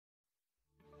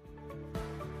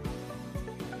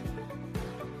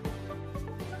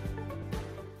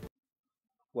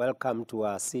Welcome to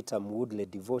our CITAM Woodley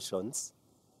devotions.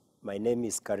 My name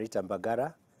is Karita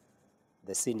Mbagara,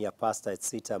 the senior pastor at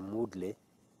CITAM Woodley,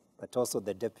 but also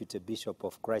the Deputy Bishop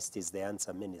of Christ is the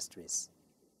Answer Ministries.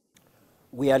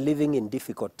 We are living in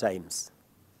difficult times,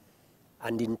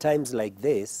 and in times like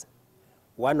this,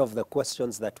 one of the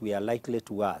questions that we are likely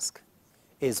to ask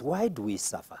is, why do we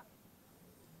suffer?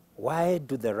 Why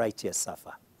do the righteous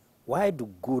suffer? Why do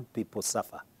good people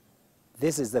suffer?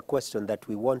 This is the question that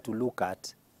we want to look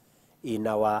at in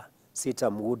our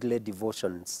CITAM Woodley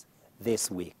devotions this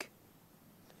week.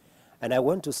 And I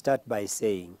want to start by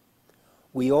saying,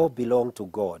 we all belong to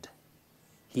God.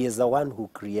 He is the one who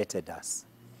created us.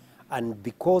 And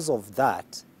because of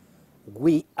that,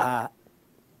 we are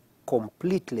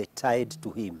completely tied to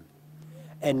Him.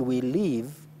 And we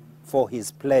live for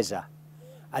His pleasure.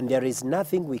 And there is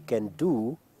nothing we can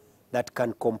do that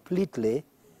can completely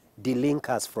delink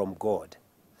us from God.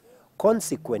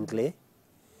 Consequently,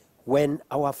 when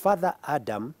our father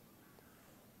Adam,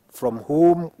 from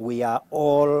whom we are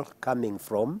all coming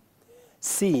from,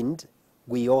 sinned,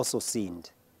 we also sinned.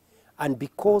 And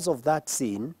because of that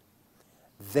sin,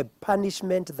 the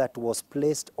punishment that was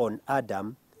placed on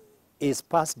Adam is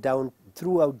passed down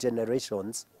throughout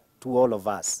generations to all of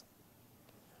us.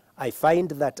 I find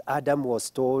that Adam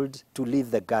was told to leave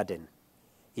the garden.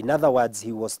 In other words,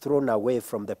 he was thrown away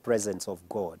from the presence of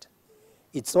God.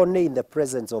 It's only in the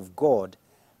presence of God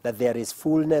that there is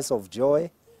fullness of joy,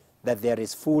 that there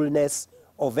is fullness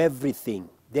of everything.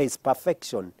 There is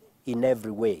perfection in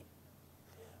every way.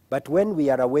 But when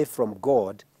we are away from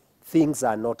God, things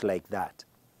are not like that.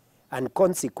 And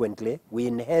consequently, we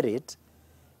inherit,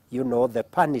 the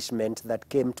punishment that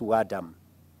came to Adam.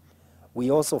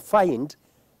 We also find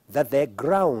that the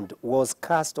ground was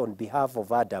cast on behalf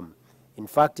of Adam. In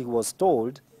fact, he was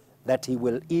told that he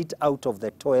will eat out of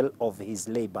the toil of his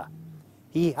labor.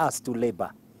 He has to labor.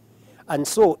 And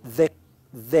so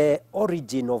the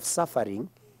origin of suffering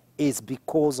is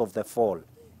because of the fall.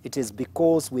 It is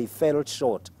because we fell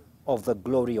short of the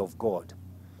glory of God.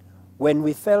 When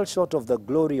we fell short of the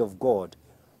glory of God,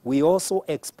 we also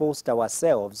exposed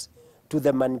ourselves to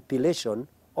the manipulation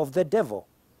of the devil.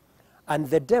 And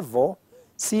the devil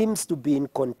seems to be in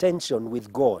contention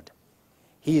with God.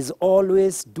 He is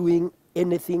always doing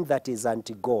anything that is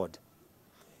anti-God.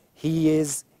 He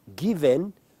is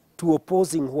given to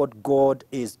opposing what God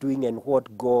is doing and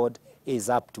what God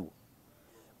is up to.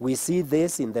 We see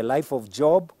this in the life of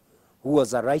Job, who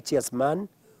was a righteous man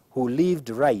who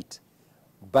lived right.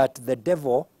 But the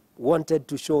devil wanted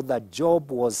to show that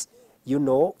Job was,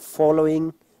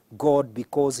 following God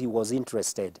because he was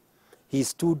interested. He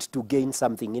stood to gain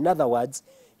something. In other words,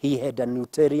 he had an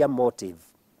ulterior motive.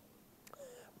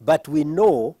 But we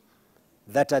know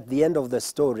that at the end of the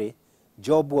story,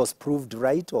 Job was proved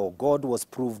right, or God was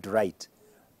proved right.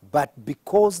 But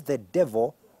because the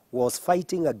devil was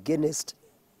fighting against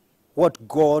what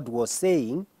God was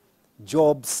saying,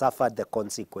 Job suffered the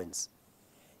consequence.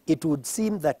 It would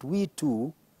seem that we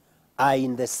too are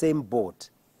in the same boat,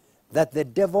 that the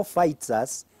devil fights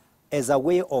us as a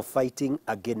way of fighting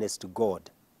against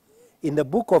God. In the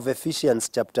book of Ephesians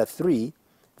chapter 3,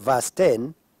 verse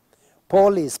 10,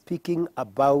 Paul is speaking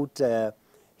about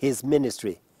his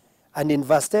ministry. And in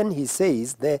verse 10 he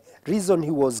says the reason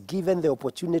he was given the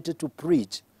opportunity to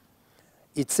preach,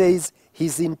 it says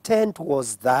his intent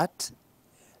was that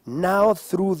now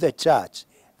through the church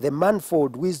the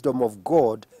manifold wisdom of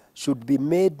God should be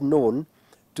made known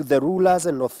to the rulers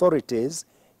and authorities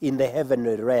in the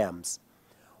heavenly realms.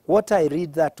 What I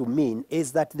read that to mean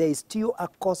is that there is still a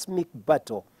cosmic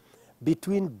battle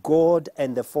between God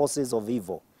and the forces of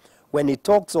evil. When he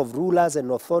talks of rulers and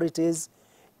authorities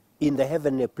in the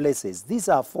heavenly places, these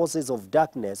are forces of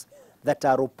darkness that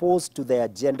are opposed to the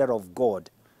agenda of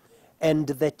God. And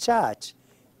the church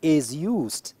is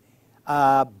used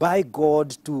by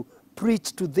God to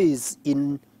preach to this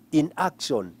in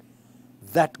action,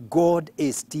 that God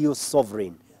is still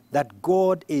sovereign, that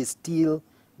God is still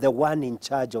the one in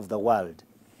charge of the world.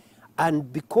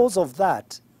 And because of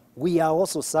that, we are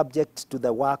also subject to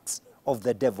the works of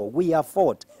the devil. We are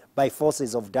fought by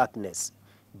forces of darkness,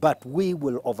 but we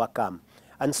will overcome.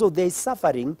 And so there is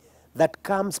suffering that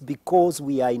comes because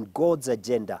we are in God's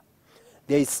agenda.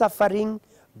 There is suffering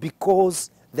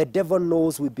because the devil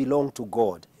knows we belong to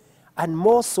God. And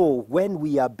more so when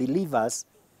we are believers,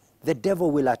 the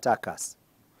devil will attack us.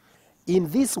 In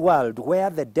this world where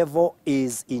the devil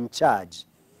is in charge,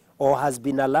 or has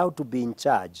been allowed to be in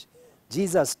charge,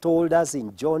 Jesus told us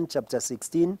in John chapter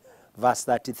 16, verse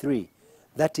 33,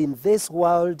 that in this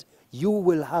world you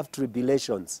will have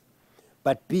tribulations,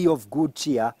 but be of good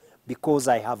cheer, because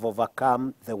I have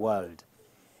overcome the world.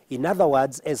 In other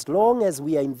words, as long as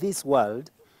we are in this world,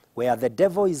 where the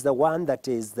devil is the one that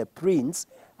is the prince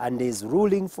and is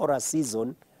ruling for a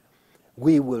season,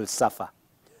 we will suffer.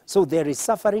 So there is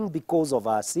suffering because of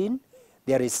our sin.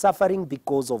 There is suffering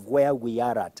because of where we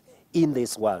are at in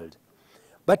this world.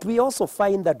 But we also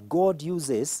find that God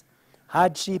uses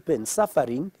hardship and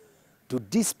suffering to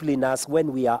discipline us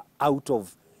when we are out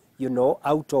of,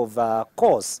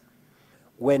 course,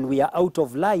 when we are out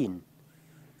of line.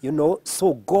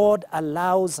 So God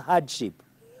allows hardship,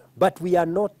 but we are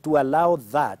not to allow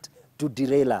that to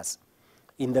derail us.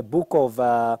 In the book of,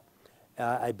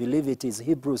 I believe it is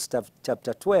Hebrews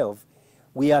chapter 12,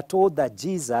 we are told that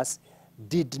Jesus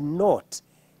did not,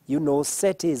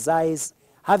 set his eyes,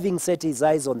 having set his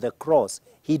eyes on the cross,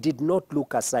 he did not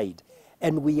look aside.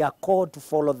 And we are called to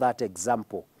follow that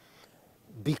example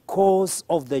because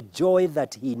of the joy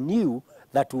that he knew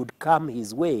that would come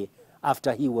his way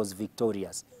after he was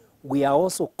victorious. We are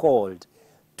also called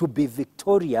to be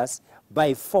victorious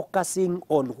by focusing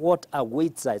on what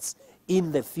awaits us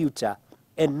in the future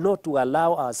and not to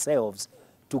allow ourselves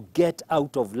to get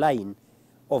out of line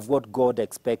of what God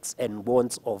expects and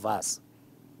wants of us.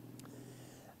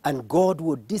 And God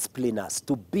will discipline us,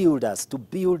 to build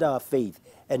our faith,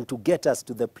 and to get us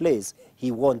to the place he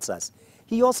wants us.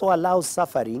 He also allows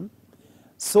suffering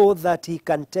so that he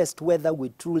can test whether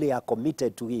we truly are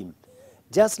committed to him.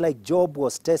 Just like Job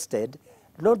was tested,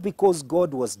 not because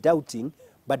God was doubting,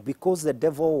 but because the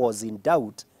devil was in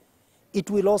doubt, it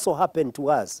will also happen to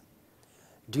us.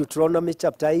 Deuteronomy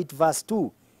chapter 8 verse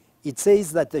 2, it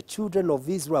says that the children of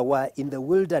Israel were in the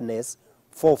wilderness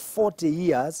for 40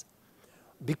 years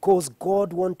because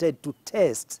God wanted to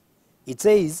test. It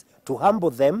says to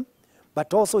humble them,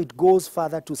 but also it goes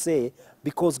further to say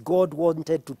because God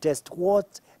wanted to test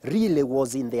what really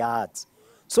was in their hearts.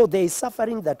 So there is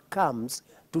suffering that comes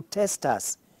to test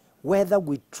us, whether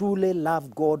we truly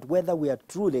love God, whether we are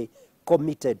truly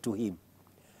committed to him.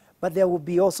 But there will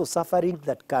be also suffering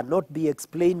that cannot be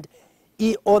explained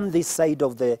on this side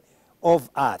of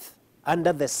earth.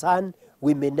 Under the sun,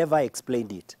 we may never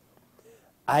explain it.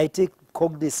 I take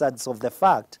cognizance of the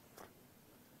fact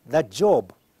that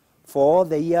Job, for all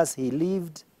the years he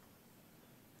lived,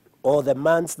 or the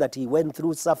months that he went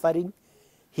through suffering,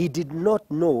 he did not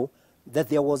know that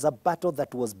there was a battle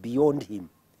that was beyond him.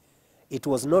 It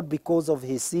was not because of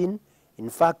his sin. In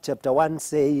fact, chapter 1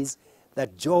 says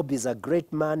that Job is a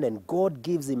great man and God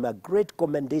gives him a great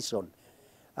commendation.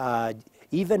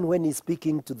 Even when he's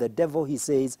speaking to the devil, he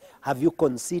says, have you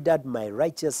considered my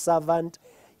righteous servant,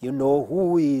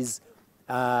 who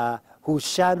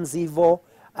shuns evil,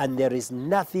 and there is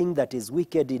nothing that is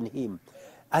wicked in him.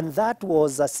 And that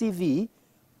was a CV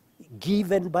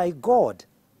given by God,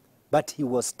 but he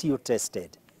was still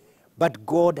tested. But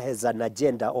God has an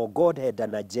agenda, or God had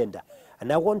an agenda.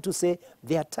 And I want to say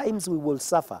there are times we will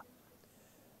suffer.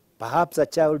 Perhaps a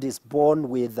child is born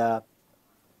with a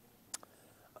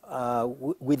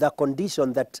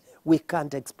condition that we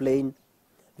can't explain.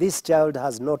 This child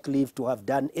has not lived to have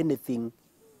done anything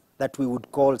that we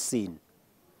would call sin.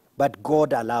 But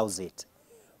God allows it.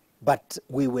 But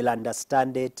we will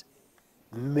understand it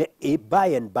by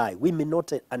and by. We may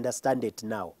not understand it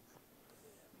now.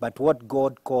 But what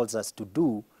God calls us to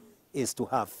do is to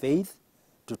have faith,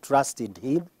 to trust in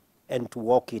him, and to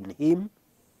walk in him,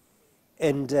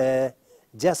 and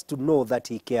just to know that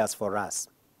he cares for us.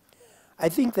 I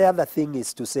think the other thing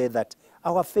is to say that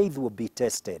our faith will be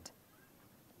tested.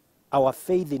 Our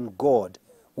faith in God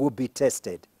will be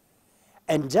tested.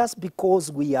 And just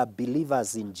because we are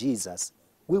believers in Jesus,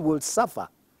 we will suffer.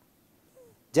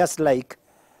 Just like,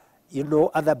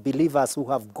 other believers who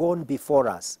have gone before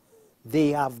us, they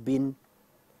have been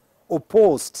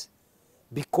opposed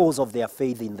because of their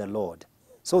faith in the Lord.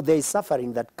 So there is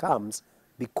suffering that comes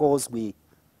because we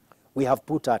have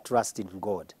put our trust in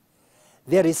God.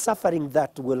 There is suffering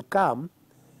that will come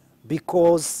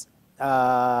because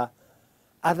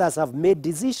others have made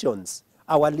decisions.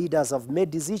 Our leaders have made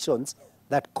decisions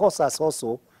that cause us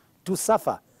also to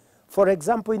suffer. For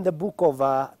example, in the book of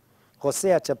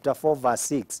Hosea chapter 4 verse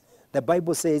 6, the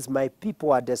Bible says, my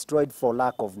people are destroyed for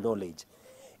lack of knowledge.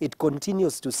 It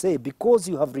continues to say, because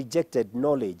you have rejected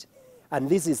knowledge, and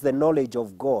this is the knowledge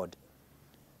of God,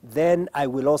 then I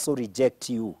will also reject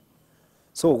you.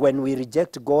 So when we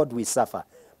reject God, we suffer.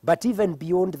 But even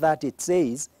beyond that, it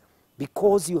says,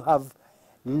 because you have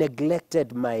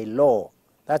neglected my law,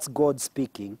 that's God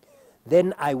speaking,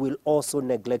 then I will also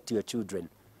neglect your children.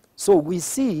 So we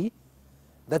see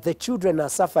that the children are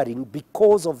suffering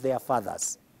because of their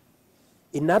fathers.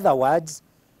 In other words,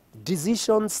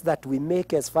 decisions that we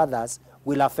make as fathers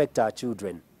will affect our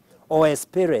children, or as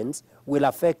parents will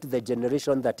affect the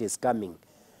generation that is coming.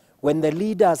 When the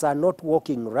leaders are not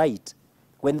walking right,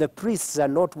 when the priests are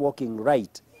not walking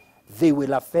right, they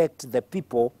will affect the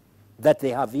people that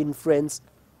they have influence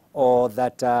or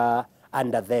that are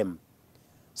under them.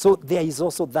 So there is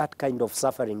also that kind of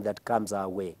suffering that comes our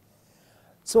way.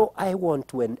 So I want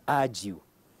to urge you,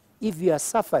 if you are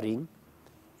suffering,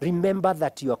 remember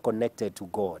that you are connected to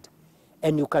God,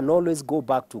 and you can always go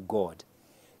back to God.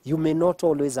 You may not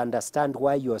always understand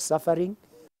why you are suffering.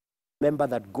 Remember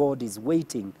that God is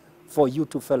waiting for you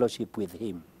to fellowship with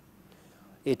him.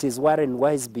 It is Warren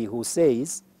Wisby who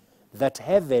says that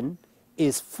heaven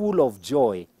is full of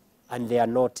joy and there are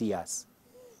no tears.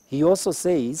 He also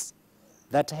says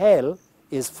that hell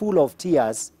is full of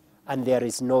tears and there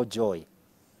is no joy.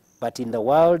 But in the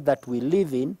world that we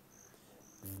live in,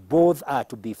 both are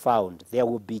to be found. There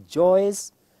will be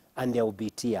joys and there will be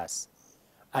tears.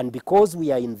 And because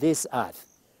we are in this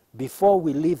earth, before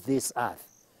we leave this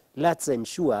earth, let's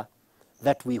ensure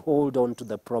that we hold on to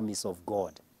the promise of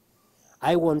God.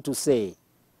 I want to say,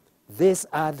 this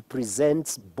earth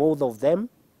presents both of them,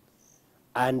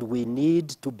 and we need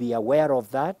to be aware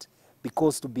of that,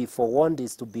 because to be forewarned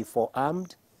is to be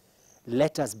forearmed.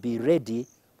 Let us be ready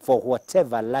for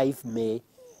whatever life may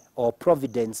or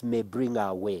providence may bring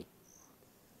our way.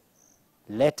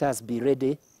 Let us be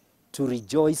ready to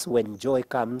rejoice when joy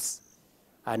comes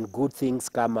and good things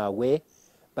come our way,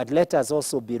 but let us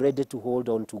also be ready to hold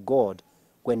on to God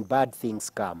when bad things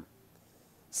come.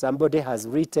 Somebody has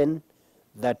written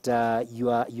that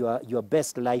your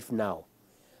best life now.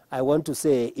 I want to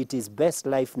say it is best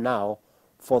life now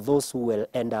for those who will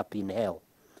end up in hell.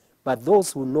 But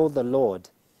those who know the Lord,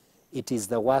 it is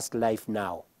the worst life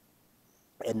now.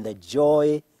 And the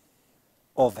joy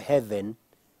of heaven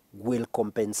will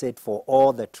compensate for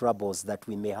all the troubles that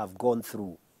we may have gone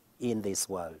through in this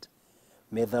world.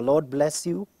 May the Lord bless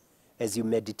you as you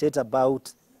meditate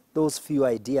about those few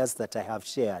ideas that I have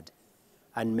shared,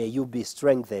 and may you be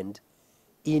strengthened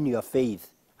in your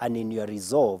faith and in your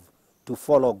resolve to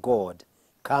follow God,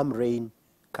 come rain,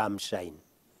 come shine.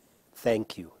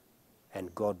 Thank you,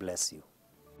 and God bless you.